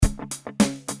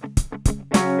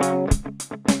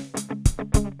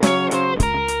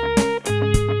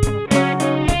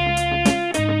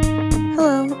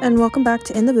welcome back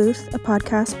to In the Booth, a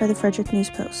podcast by the Frederick News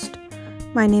Post.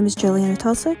 My name is Jilliana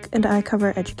Tulsick, and I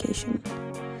cover education.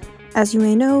 As you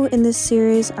may know, in this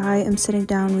series, I am sitting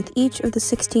down with each of the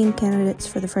 16 candidates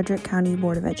for the Frederick County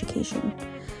Board of Education.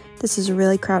 This is a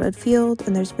really crowded field,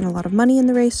 and there's been a lot of money in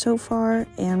the race so far,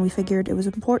 and we figured it was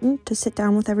important to sit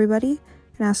down with everybody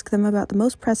and ask them about the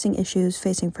most pressing issues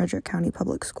facing Frederick County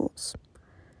Public Schools.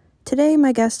 Today,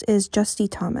 my guest is Justy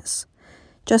Thomas.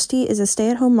 Justy is a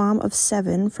stay-at-home mom of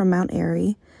 7 from Mount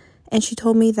Airy, and she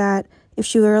told me that if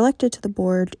she were elected to the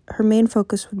board, her main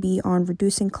focus would be on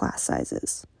reducing class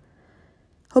sizes.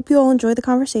 Hope you all enjoy the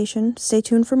conversation. Stay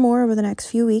tuned for more over the next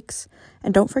few weeks,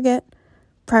 and don't forget,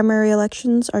 primary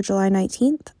elections are July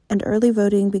 19th, and early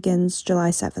voting begins July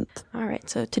 7th. All right,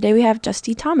 so today we have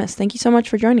Justy Thomas. Thank you so much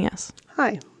for joining us.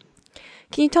 Hi.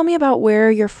 Can you tell me about where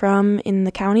you're from in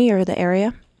the county or the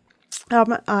area?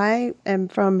 I am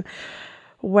from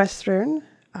Western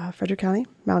Frederick County,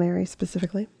 Mount Airy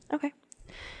specifically. Okay.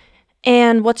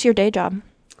 And what's your day job?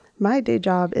 My day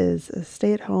job is a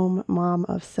stay-at-home mom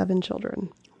of 7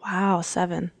 children. Wow,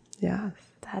 7. Yes.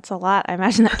 That's a lot. I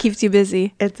imagine that keeps you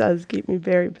busy. It does keep me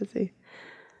very busy.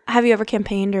 Have you ever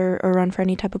campaigned or run for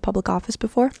any type of public office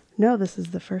before? No, this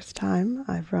is the first time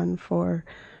I've run for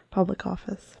public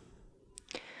office.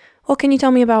 Well, can you tell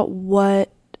me about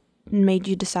what made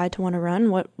you decide to want to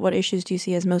run? What issues do you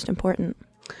see as most important?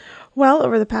 Well,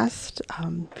 over the past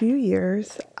few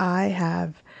years, I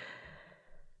have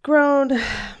grown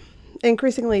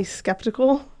increasingly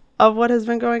skeptical of what has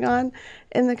been going on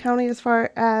in the county as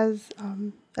far as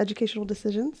educational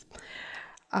decisions.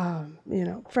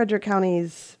 Frederick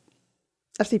County's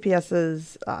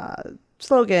FCPS's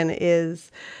slogan is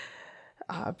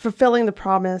fulfilling the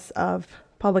promise of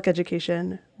public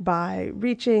education by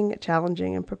reaching,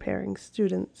 challenging, and preparing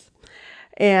students.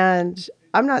 And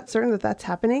I'm not certain that that's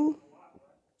happening.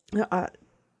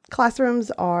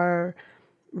 Classrooms are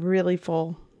really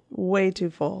full, way too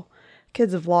full.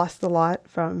 Kids have lost a lot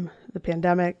from the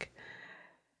pandemic.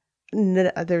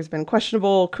 There's been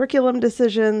questionable curriculum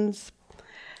decisions.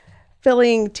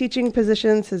 Filling teaching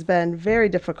positions has been very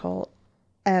difficult.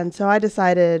 And so I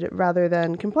decided rather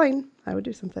than complain, I would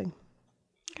do something.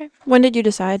 Okay. When did you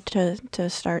decide to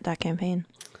start that campaign?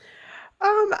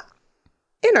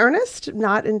 In earnest,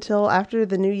 not until after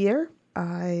the new year.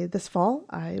 This fall,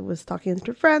 I was talking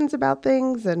to friends about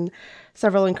things, and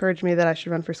several encouraged me that I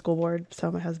should run for school board. So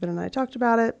my husband and I talked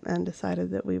about it and decided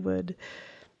that we would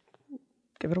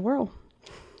give it a whirl.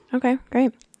 Okay,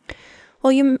 great.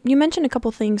 Well, you mentioned a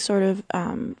couple things sort of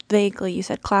vaguely. You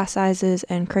said class sizes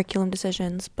and curriculum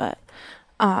decisions, but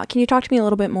can you talk to me a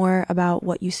little bit more about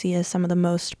what you see as some of the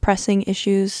most pressing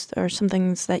issues or some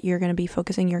things that you're going to be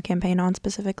focusing your campaign on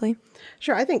specifically?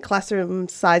 Sure. I think classroom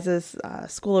sizes,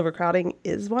 school overcrowding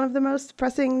is one of the most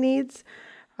pressing needs.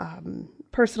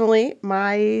 Personally,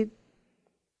 my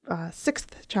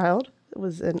 6th child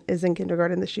is in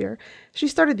kindergarten this year. She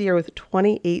started the year with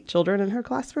 28 children in her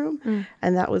classroom,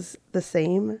 and that was the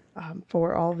same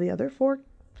for all the other 4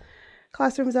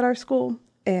 classrooms at our school.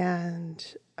 And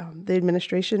the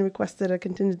administration requested a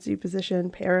contingency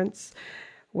position. Parents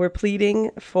were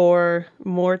pleading for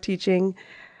more teaching.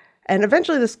 And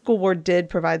eventually the school board did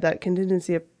provide that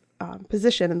contingency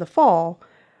position in the fall,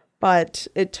 but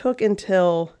it took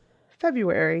until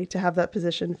February to have that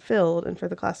position filled and for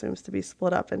the classrooms to be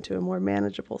split up into a more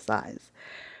manageable size.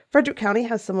 Frederick County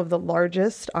has some of the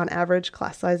largest, on average,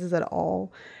 class sizes at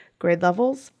all grade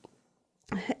levels.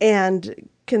 And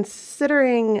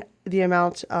considering the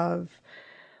amount of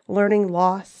learning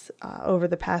loss over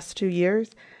the past 2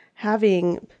 years,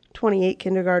 having 28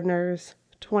 kindergartners,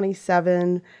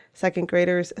 27 second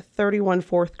graders, 31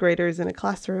 fourth graders in a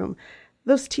classroom,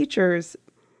 those teachers,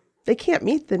 they can't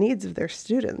meet the needs of their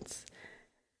students.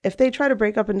 If they try to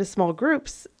break up into small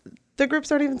groups, the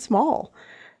groups aren't even small.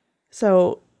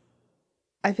 So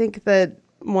I think that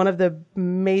one of the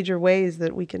major ways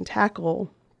that we can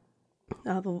tackle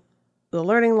the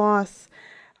learning loss,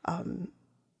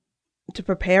 to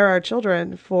prepare our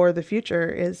children for the future,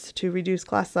 is to reduce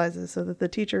class sizes so that the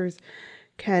teachers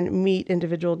can meet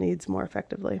individual needs more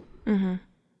effectively. Mm-hmm.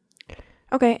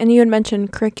 Okay, and you had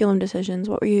mentioned curriculum decisions.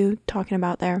 What were you talking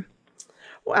about there?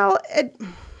 Well,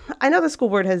 I know the school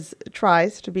board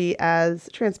tries to be as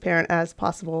transparent as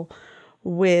possible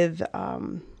with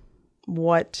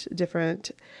what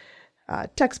different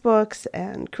textbooks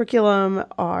and curriculum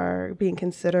are being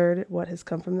considered, what has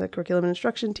come from the curriculum and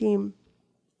instruction team.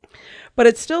 But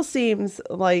it still seems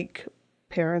like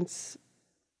parents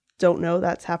don't know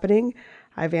that's happening.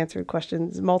 I've answered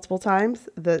questions multiple times.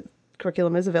 The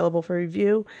curriculum is available for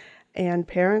review, and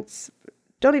parents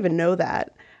don't even know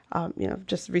that.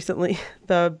 Just recently,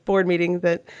 the board meeting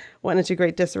that went into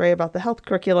great disarray about the health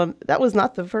curriculum, that was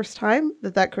not the first time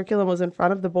that curriculum was in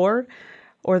front of the board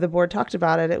or the board talked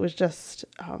about it. It was just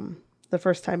the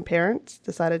first time parents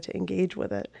decided to engage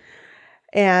with it.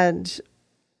 And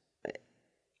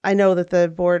I know that the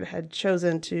board had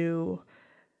chosen to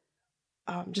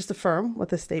just affirm what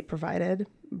the state provided,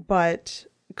 but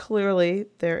clearly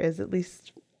there is at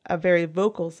least a very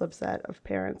vocal subset of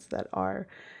parents that are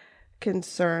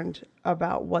concerned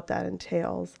about what that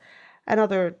entails. And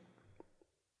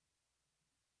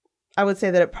I would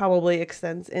say that it probably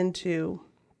extends into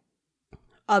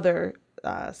other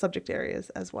subject areas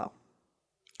as well.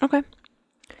 Okay.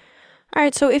 All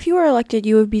right, so if you were elected,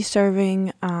 you would be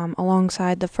serving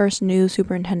alongside the first new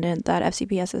superintendent that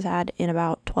FCPS has had in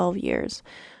about 12 years.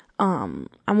 I'm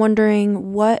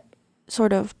wondering what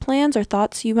sort of plans or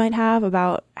thoughts you might have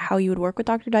about how you would work with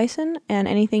Dr. Dyson, and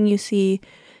anything you see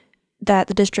that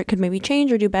the district could maybe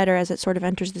change or do better as it sort of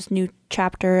enters this new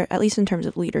chapter, at least in terms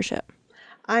of leadership.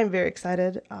 I'm very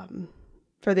excited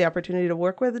for the opportunity to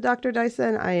work with Dr.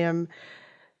 Dyson. I am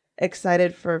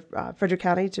excited for Frederick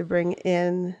County to bring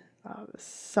in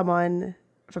someone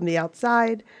from the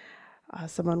outside,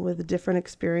 someone with a different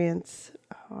experience.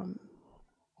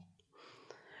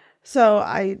 So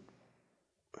I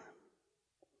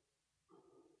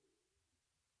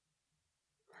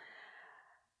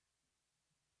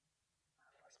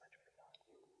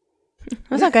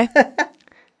That's okay.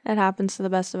 It happens to the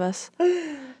best of us.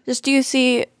 Just, do you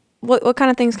see, what kind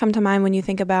of things come to mind when you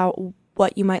think about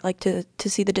what you might like to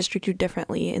see the district do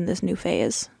differently in this new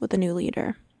phase with the new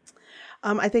leader?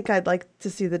 I think I'd like to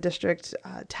see the district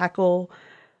tackle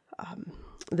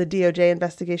the DOJ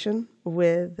investigation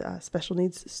with special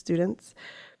needs students.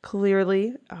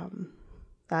 Clearly,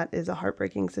 that is a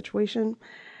heartbreaking situation,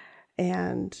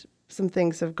 and some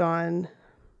things have gone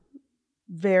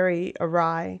very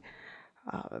awry,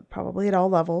 probably at all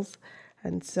levels.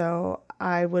 And so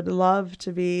I would love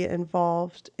to be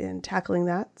involved in tackling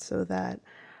that so that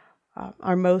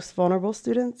our most vulnerable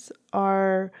students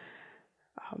are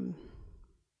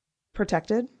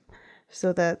protected,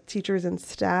 so that teachers and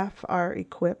staff are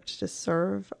equipped to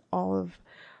serve all of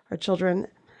our children,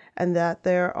 and that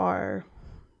there are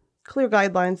clear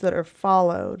guidelines that are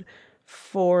followed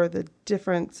for the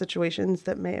different situations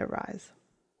that may arise.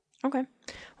 Okay.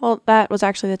 Well, that was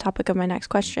actually the topic of my next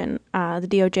question, the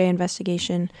DOJ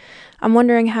investigation. I'm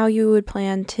wondering how you would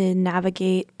plan to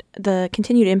navigate the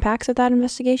continued impacts of that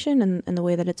investigation and the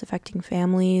way that it's affecting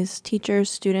families, teachers,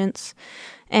 students,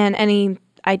 and any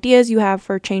ideas you have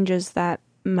for changes that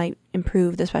might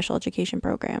improve the special education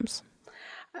programs.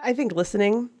 I think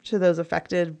listening to those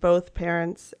affected, both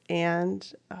parents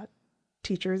and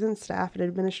teachers and staff and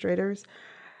administrators,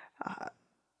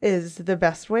 is the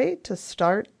best way to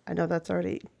start. I know that's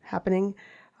already happening,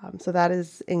 so that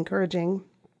is encouraging.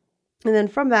 And then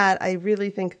from that, I really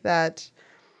think that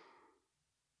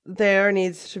there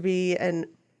needs to be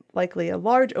likely a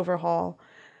large overhaul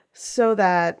so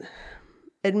that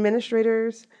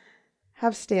administrators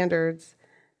have standards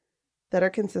that are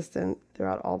consistent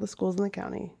throughout all the schools in the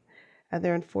county, and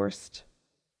they're enforced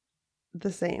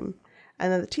the same.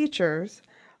 And then the teachers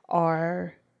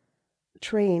are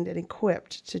trained and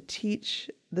equipped to teach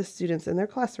the students in their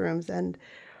classrooms. And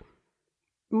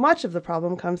much of the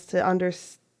problem comes from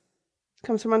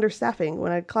understaffing.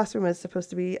 When a classroom is supposed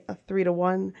to be a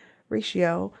 3-to-1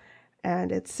 ratio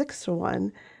and it's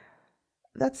 6-to-1,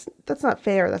 that's not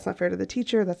fair. That's not fair to the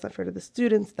teacher. That's not fair to the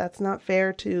students. That's not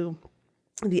fair to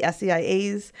the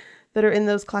SEIAs that are in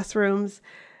those classrooms.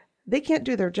 They can't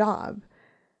do their job.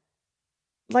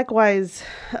 Likewise,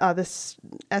 the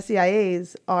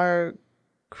SEIAs are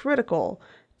critical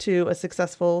to a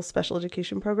successful special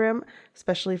education program,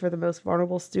 especially for the most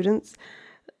vulnerable students.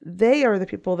 They are the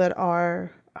people that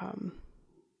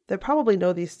probably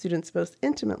know these students most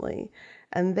intimately,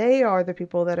 and they are the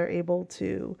people that are able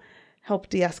to help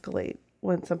de-escalate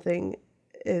when something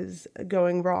is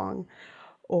going wrong,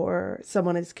 or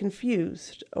someone is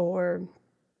confused, or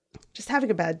just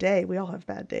having a bad day. We all have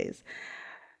bad days.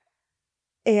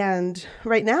 And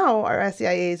right now, our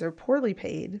SEIAs are poorly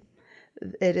paid.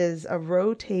 It is a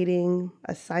rotating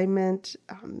assignment.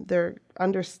 There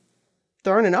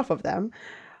aren't enough of them,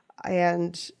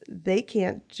 and they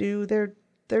can't do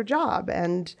their job.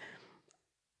 And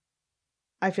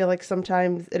I feel like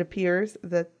sometimes it appears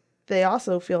that they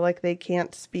also feel like they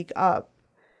can't speak up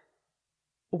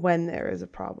when there is a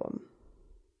problem.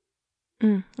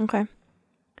 Okay.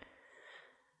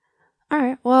 All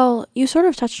right. Well, you sort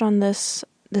of touched on this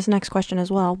this next question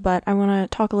as well, but I want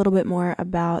to talk a little bit more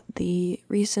about the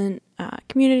recent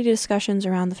community discussions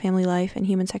around the family life and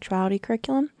human sexuality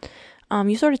curriculum.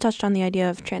 You sort of touched on the idea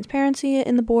of transparency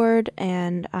in the board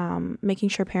and making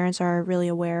sure parents are really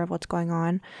aware of what's going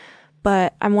on.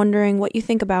 But I'm wondering what you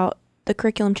think about the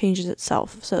curriculum changes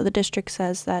itself. So the district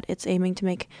says that it's aiming to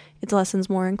make its lessons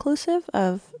more inclusive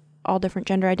of all different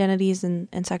gender identities and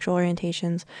sexual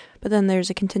orientations. But then there's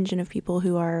a contingent of people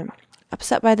who are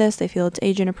upset by this. They feel it's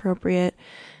age inappropriate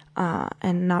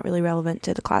and not really relevant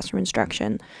to the classroom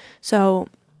instruction. So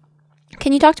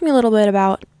can you talk to me a little bit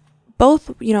about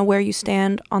both, where you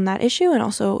stand on that issue and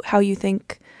also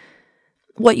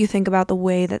what you think about the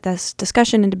way that this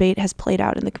discussion and debate has played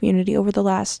out in the community over the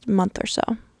last month or so?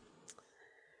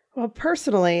 Well,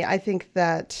 personally, I think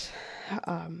that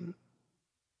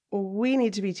we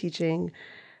need to be teaching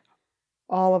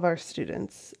all of our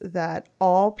students that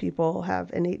all people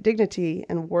have innate dignity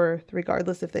and worth,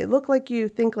 regardless if they look like you,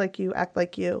 think like you, act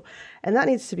like you. And that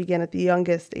needs to begin at the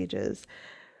youngest ages.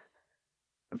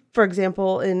 For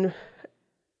example, in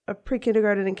a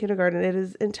pre-kindergarten and kindergarten, it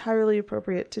is entirely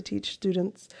appropriate to teach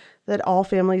students that all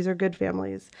families are good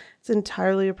families. It's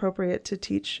entirely appropriate to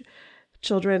teach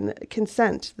children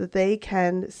consent, that they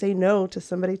can say no to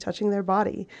somebody touching their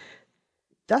body.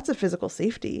 That's a physical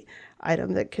safety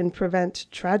item that can prevent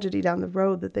tragedy down the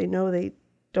road, that they know they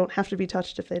don't have to be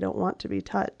touched if they don't want to be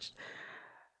touched.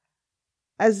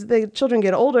 As the children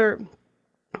get older,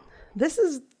 this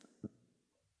is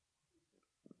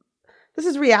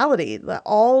reality.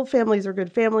 All families are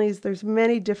good families. There's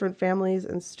many different families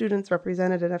and students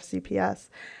represented at FCPS.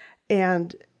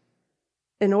 And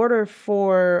in order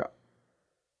for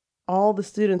all the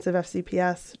students of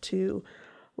FCPS to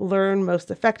learn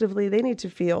most effectively, they need to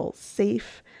feel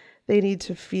safe. They need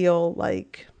to feel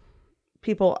like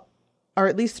people are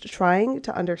at least trying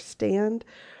to understand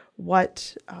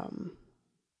what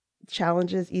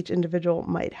challenges each individual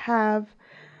might have.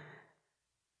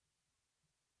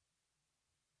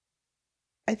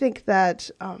 I think that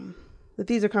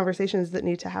these are conversations that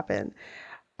need to happen.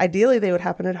 Ideally, they would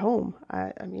happen at home.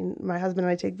 I mean, my husband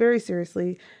and I take very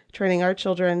seriously training our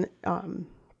children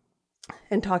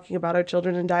and talking about our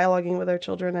children and dialoguing with our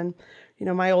children. And,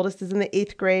 my oldest is in the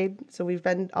 8th grade, so we've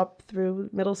been up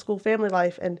through middle school family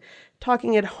life and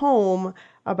talking at home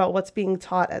about what's being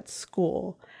taught at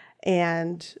school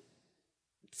and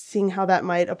seeing how that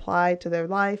might apply to their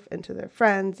life and to their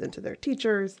friends and to their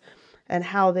teachers and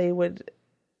how they would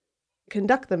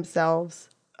conduct themselves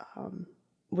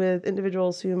with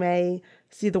individuals who may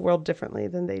see the world differently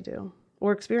than they do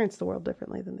or experience the world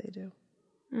differently than they do.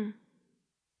 Mm.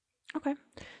 Okay.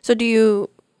 So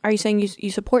are you saying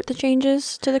you support the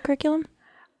changes to the curriculum?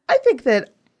 I think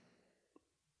that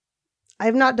I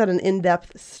have not done an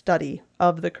in-depth study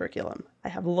of the curriculum. I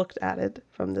have looked at it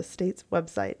from the state's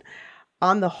website.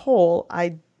 On the whole,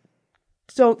 I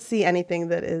don't see anything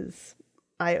that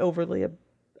I overly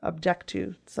object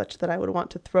to, such that I would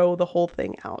want to throw the whole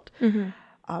thing out. Mm-hmm.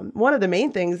 One of the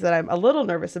main things that I'm a little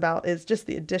nervous about is just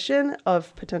the addition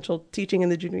of potential teaching in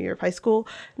the junior year of high school,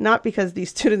 not because these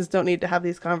students don't need to have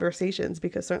these conversations,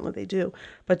 because certainly they do,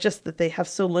 but just that they have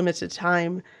so limited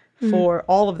time for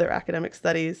all of their academic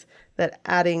studies that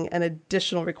adding an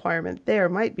additional requirement there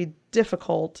might be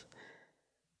difficult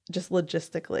just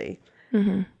logistically.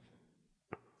 Mm-hmm.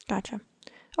 Gotcha.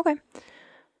 Okay.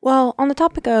 Well, on the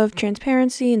topic of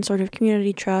transparency and sort of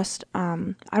community trust,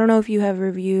 I don't know if you have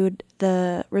reviewed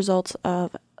the results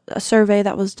of a survey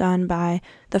that was done by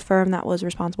the firm that was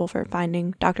responsible for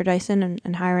finding Dr. Dyson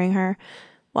and hiring her.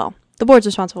 Well, the board's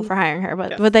responsible for hiring her,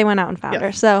 but they went out and found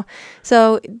her. So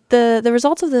the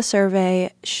results of this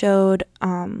survey showed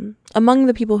among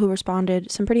the people who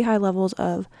responded some pretty high levels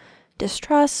of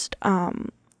distrust,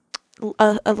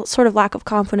 a sort of lack of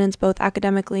confidence, both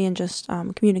academically and just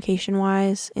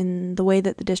communication-wise in the way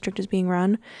that the district is being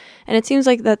run. And it seems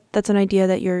like that's an idea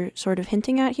that you're sort of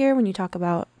hinting at here when you talk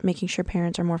about making sure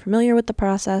parents are more familiar with the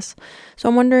process. So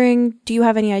I'm wondering, do you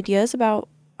have any ideas about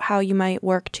how you might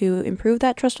work to improve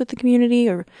that trust with the community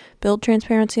or build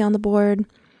transparency on the board?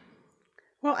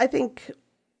 Well, I think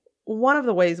one of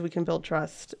the ways we can build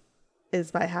trust is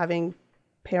by having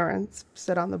parents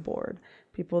sit on the board.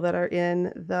 People that are in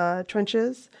the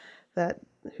trenches,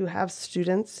 who have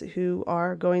students who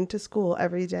are going to school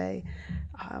every day,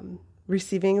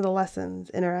 receiving the lessons,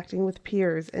 interacting with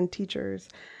peers and teachers.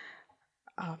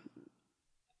 I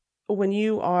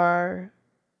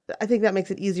think that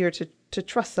makes it easier to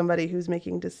trust somebody who's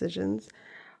making decisions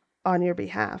on your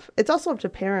behalf. It's also up to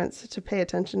parents to pay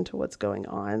attention to what's going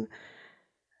on.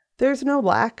 There's no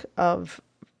lack of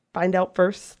find out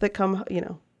firsts that come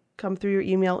through your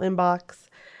email inbox.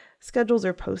 Schedules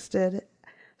are posted,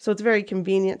 so it's very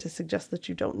convenient to suggest that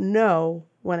you don't know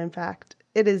when, in fact,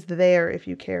 it is there if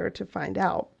you care to find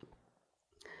out.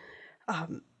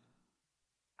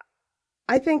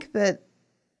 I think that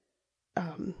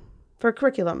for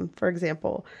curriculum, for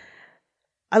example,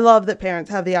 I love that parents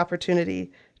have the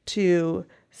opportunity to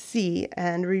see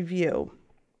and review.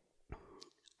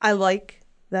 I like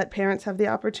that parents have the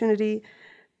opportunity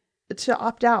to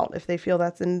opt out if they feel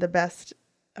that's in the best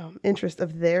interest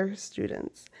of their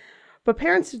students. But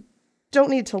parents don't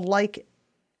need to like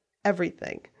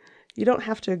everything. You don't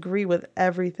have to agree with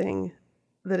everything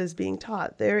that is being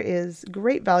taught. There is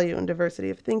great value in diversity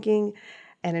of thinking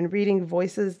and in reading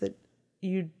voices that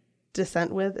you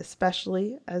dissent with,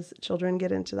 especially as children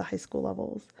get into the high school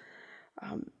levels.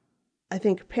 I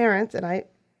think parents, and I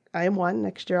am one,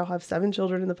 next year I'll have 7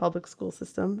 children in the public school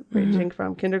system, ranging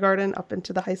from kindergarten up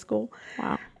into the high school.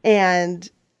 Wow. And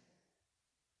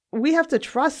we have to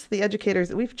trust the educators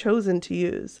that we've chosen to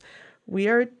use. We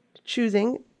are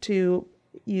choosing to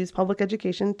use public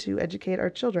education to educate our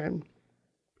children.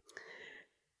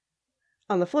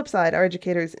 On the flip side, our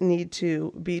educators need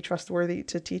to be trustworthy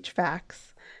to teach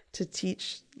facts, to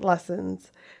teach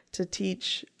lessons, to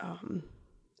teach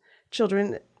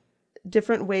children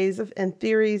different ways of and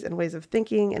theories and ways of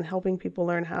thinking, and helping people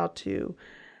learn how to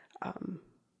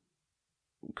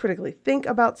critically think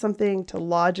about something, to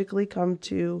logically come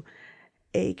to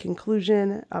a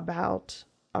conclusion about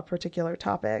a particular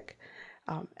topic.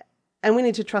 And we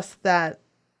need to trust that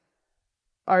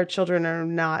our children are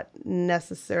not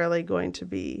necessarily going to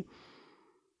be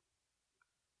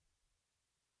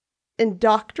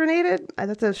indoctrinated.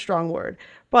 That's a strong word,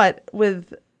 but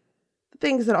with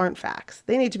things that aren't facts.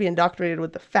 They need to be indoctrinated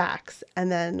with the facts.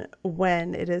 And then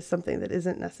when it is something that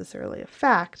isn't necessarily a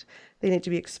fact, they need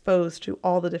to be exposed to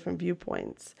all the different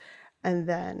viewpoints, and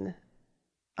then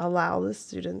allow the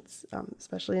students,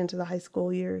 especially into the high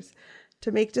school years,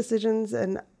 to make decisions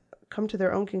and come to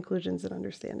their own conclusions and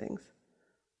understandings.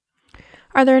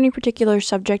 Are there any particular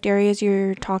subject areas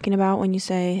you're talking about when you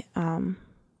say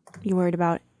you're worried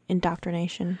about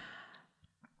indoctrination?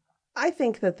 I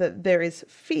think that there is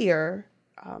fear.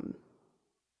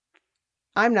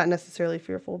 I'm not necessarily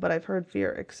fearful, but I've heard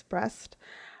fear expressed,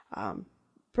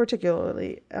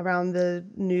 particularly around the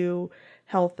new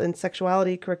health and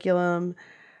sexuality curriculum,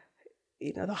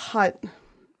 the hot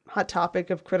topic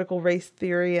of critical race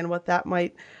theory and what that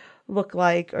might look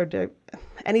like, or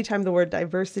anytime the word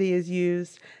diversity is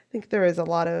used. I think there is a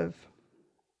lot of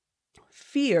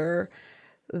fear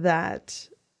that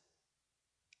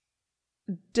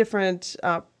different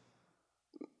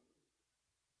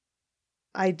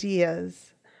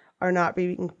ideas are not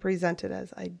being presented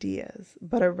as ideas,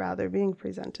 but are rather being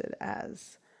presented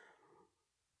as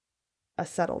a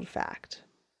settled fact.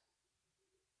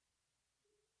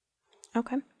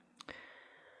 Okay.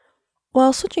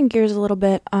 Well, switching gears a little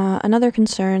bit, another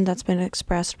concern that's been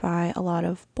expressed by a lot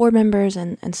of board members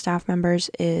and staff members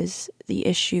is the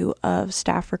issue of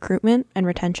staff recruitment and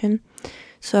retention.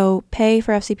 So pay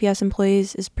for FCPS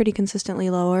employees is pretty consistently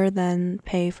lower than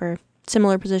pay for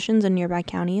similar positions in nearby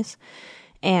counties.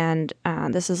 And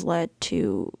this has led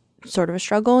to sort of a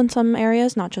struggle in some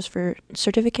areas, not just for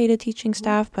certificated teaching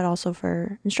staff, but also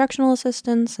for instructional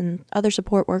assistants and other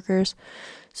support workers.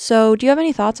 So do you have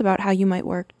any thoughts about how you might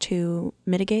work to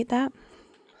mitigate that?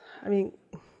 Money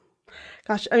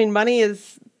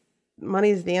is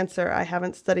the answer. I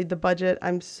haven't studied the budget.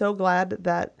 I'm so glad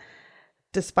that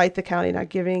despite the county not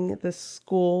giving the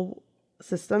school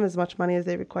system as much money as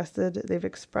they requested, they've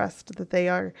expressed that they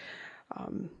are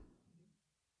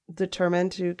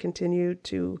determined to continue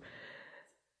to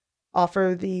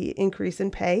offer the increase in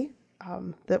pay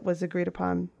that was agreed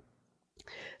upon.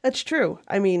 That's true.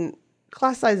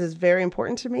 Class size is very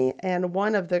important to me, and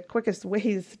one of the quickest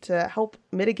ways to help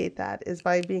mitigate that is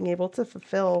by being able to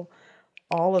fulfill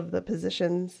all of the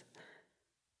positions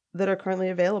that are currently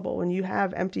available. When you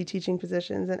have empty teaching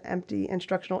positions and empty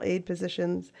instructional aid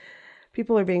positions,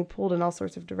 people are being pulled in all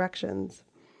sorts of directions.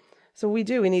 So we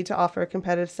need to offer a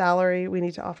competitive salary. We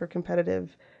need to offer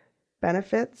competitive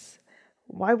benefits.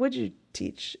 Why would you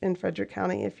teach in Frederick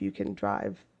County if you can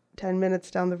drive 10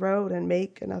 minutes down the road and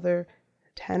make another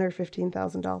 $10,000 or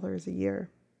 $15,000 a year?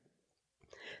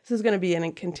 This is going to be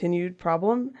a continued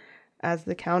problem as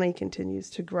the county continues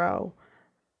to grow.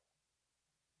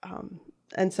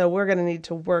 And so we're going to need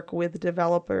to work with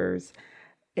developers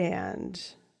and,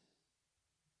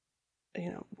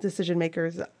 decision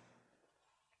makers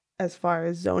as far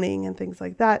as zoning and things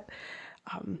like that,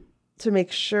 to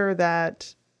make sure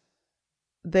that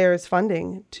there's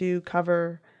funding to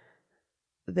cover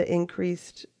the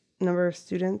increased number of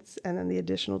students, and then the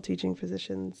additional teaching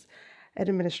physicians and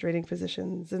administrating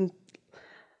physicians and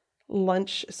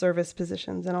lunch service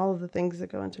positions and all of the things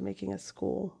that go into making a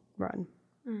school run.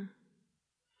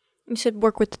 You said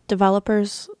work with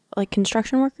developers, like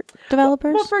construction work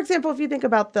developers? Well, for example, if you think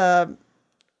about the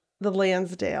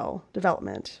Lansdale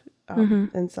development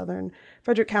in southern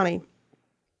Frederick County,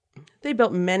 they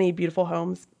built many beautiful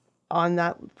homes on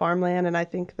that farmland, and I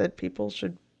think that people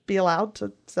should be allowed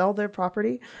to sell their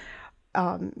property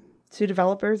to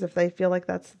developers if they feel like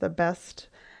that's the best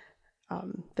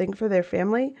thing for their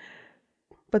family.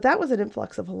 But that was an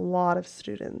influx of a lot of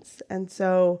students. And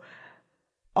so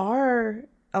our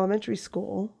elementary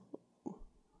school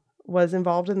was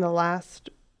involved in the last,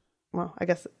 well, I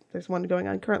guess there's one going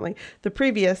on currently, the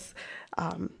previous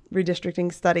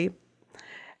redistricting study.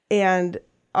 And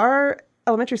our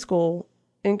elementary school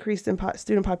increased in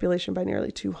student population by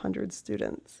nearly 200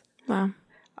 students. Wow.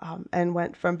 And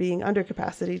went from being under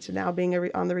capacity to now being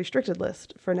on the restricted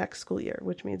list for next school year,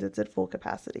 which means it's at full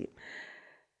capacity.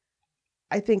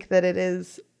 I think that it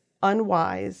is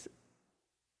unwise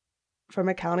from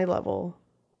a county level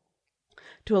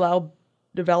to allow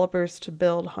developers to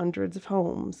build hundreds of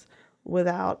homes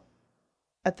without,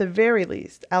 at the very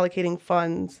least, allocating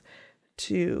funds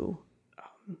to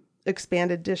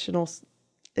expand additional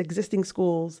existing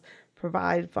schools,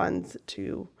 provide funds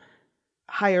to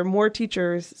hire more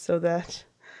teachers so that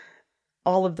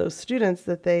all of those students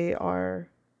that they are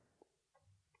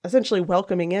essentially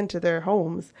welcoming into their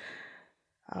homes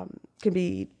can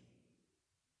be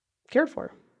cared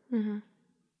for. Mm-hmm.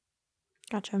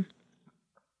 Gotcha.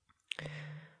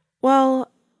 Well,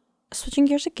 switching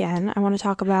gears again, I want to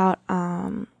talk about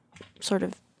sort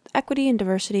of equity and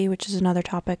diversity, which is another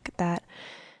topic that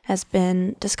has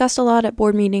been discussed a lot at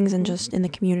board meetings and just in the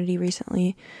community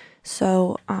recently.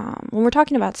 So when we're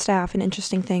talking about staff, an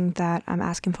interesting thing that I'm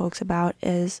asking folks about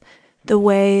is the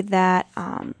way that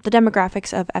the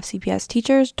demographics of FCPS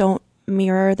teachers don't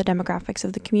mirror the demographics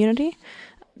of the community.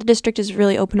 The district is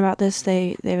really open about this.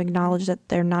 They've acknowledged that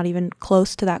they're not even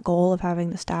close to that goal of having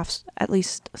the staff at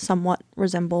least somewhat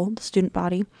resemble the student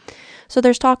body. So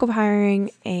there's talk of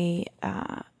hiring a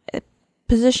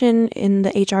position in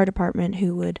the HR department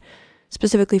who would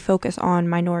specifically focus on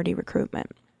minority recruitment.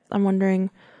 I'm wondering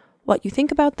what you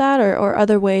think about that, or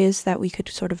other ways that we could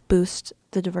sort of boost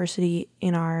the diversity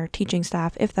in our teaching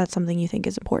staff, if that's something you think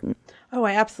is important. Oh,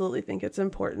 I absolutely think it's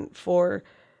important for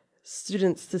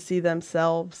students to see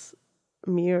themselves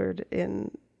mirrored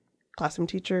in classroom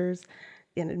teachers,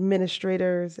 in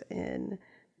administrators, in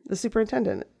the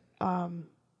superintendent,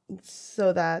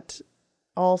 so that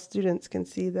all students can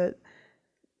see that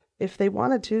if they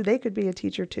wanted to, they could be a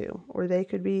teacher too, or they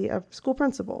could be a school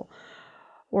principal,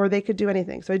 or they could do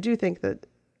anything. So I do think that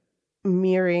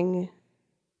mirroring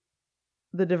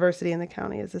the diversity in the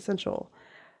county is essential.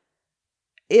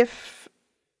 If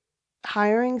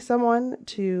hiring someone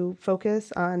to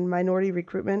focus on minority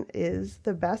recruitment is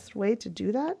the best way to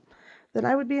do that, then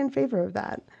I would be in favor of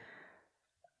that.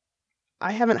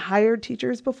 I haven't hired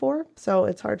teachers before, so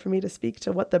it's hard for me to speak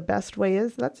to what the best way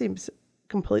is. That seems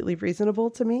completely reasonable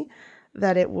to me,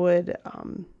 that it would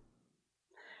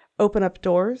open up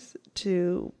doors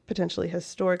to potentially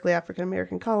historically African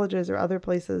American colleges or other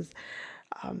places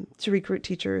to recruit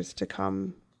teachers to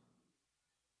come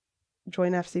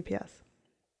join FCPS.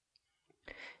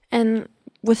 And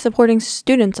with supporting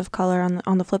students of color,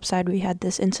 on the flip side, we had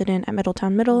this incident at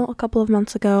Middletown Middle a couple of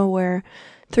months ago where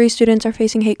 3 students are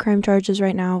facing hate crime charges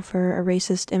right now for a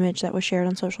racist image that was shared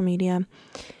on social media.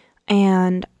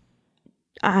 And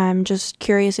I'm just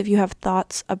curious if you have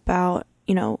thoughts about,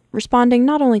 responding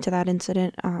not only to that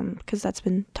incident, because that's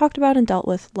been talked about and dealt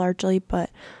with largely, but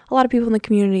a lot of people in the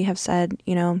community have said,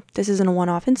 this isn't a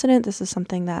one-off incident. This is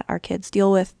something that our kids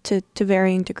deal with to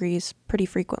varying degrees pretty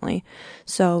frequently.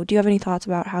 So do you have any thoughts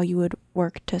about how you would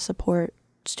work to support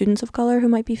students of color who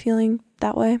might be feeling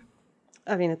that way?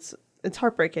 I mean, it's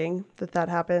heartbreaking that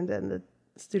happened, and the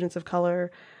students of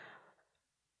color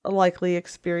likely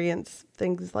experience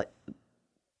things like,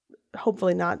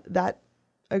 hopefully not that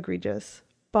egregious,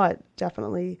 but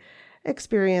definitely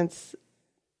experience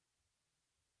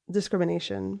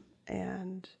discrimination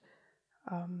and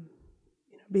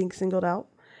being singled out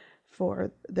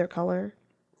for their color.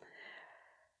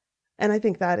 And I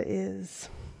think that's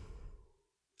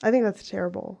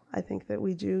terrible. I think that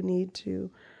we do need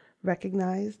to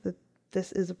recognize that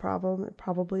this is a problem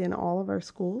probably in all of our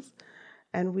schools,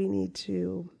 and we need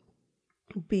to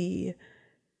be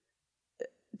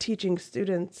teaching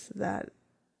students that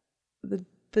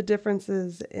the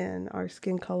differences in our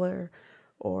skin color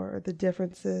or the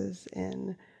differences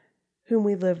in whom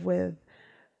we live with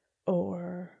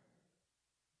or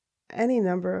any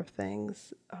number of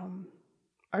things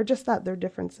are just that, they're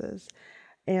differences.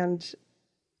 And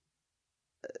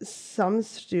some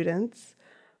students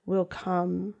will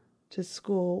come to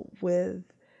school with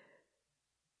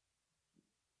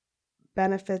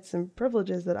benefits and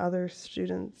privileges that other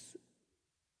students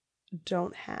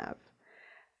don't have.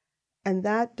 And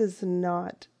that does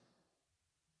not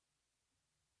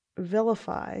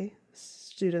vilify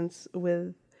students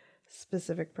with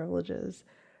specific privileges.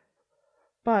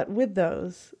 But with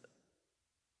those,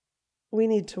 we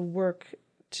need to work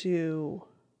to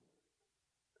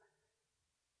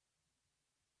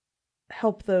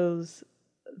help those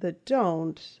that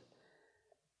don't.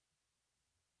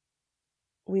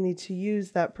 We need to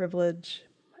use that privilege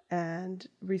and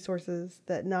resources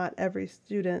that not every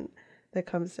student that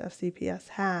comes to FCPS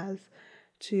has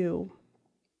to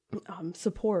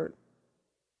support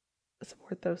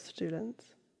those students.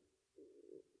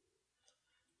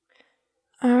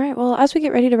 All right. Well, as we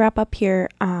get ready to wrap up here,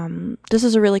 this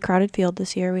is a really crowded field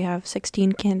this year. We have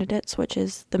 16 candidates, which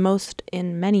is the most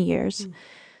in many years.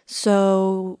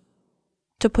 So,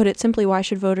 to put it simply, why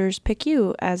should voters pick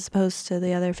you as opposed to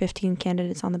the other 15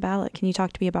 candidates on the ballot? Can you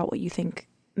talk to me about what you think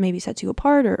maybe sets you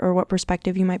apart, or what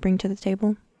perspective you might bring to the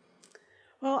table?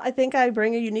 Well, I think I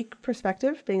bring a unique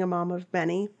perspective, being a mom of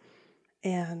many.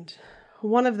 And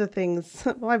one of the things,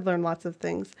 well, I've learned lots of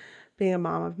things. Being a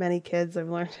mom of many kids, I've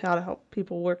learned how to help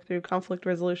people work through conflict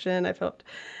resolution. I've helped,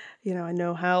 I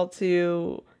know how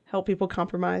to help people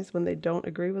compromise when they don't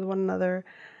agree with one another.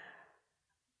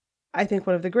 I think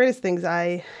one of the greatest things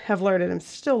I have learned, and I'm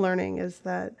still learning, is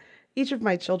that each of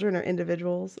my children are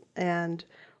individuals, and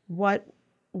what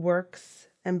works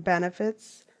and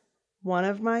benefits one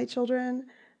of my children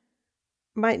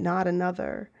might not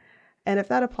another. And if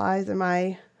that applies in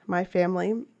my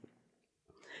family,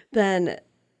 then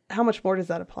how much more does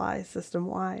that apply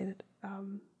system-wide?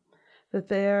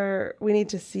 We need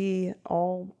to see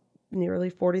all nearly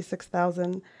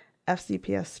 46,000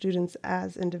 FCPS students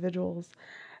as individuals,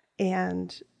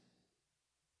 and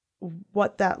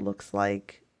what that looks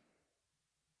like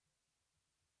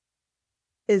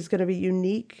is going to be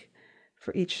unique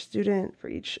for each student, for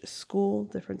each school.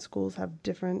 Different schools have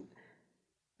different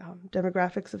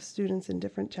demographics of students and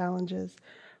different challenges.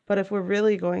 But if we're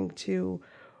really going to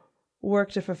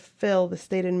work to fulfill the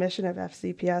stated mission of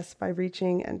FCPS by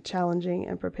reaching and challenging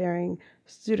and preparing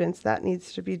students, that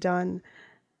needs to be done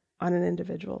on an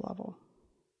individual level.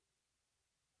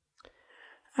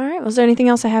 All right. Was there anything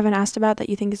else I haven't asked about that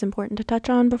you think is important to touch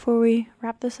on before we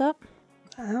wrap this up?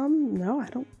 No, I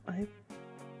don't. I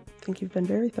think you've been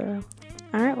very thorough.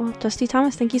 All right. Well, Justine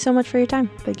Thomas, thank you so much for your time.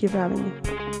 Thank you for having me.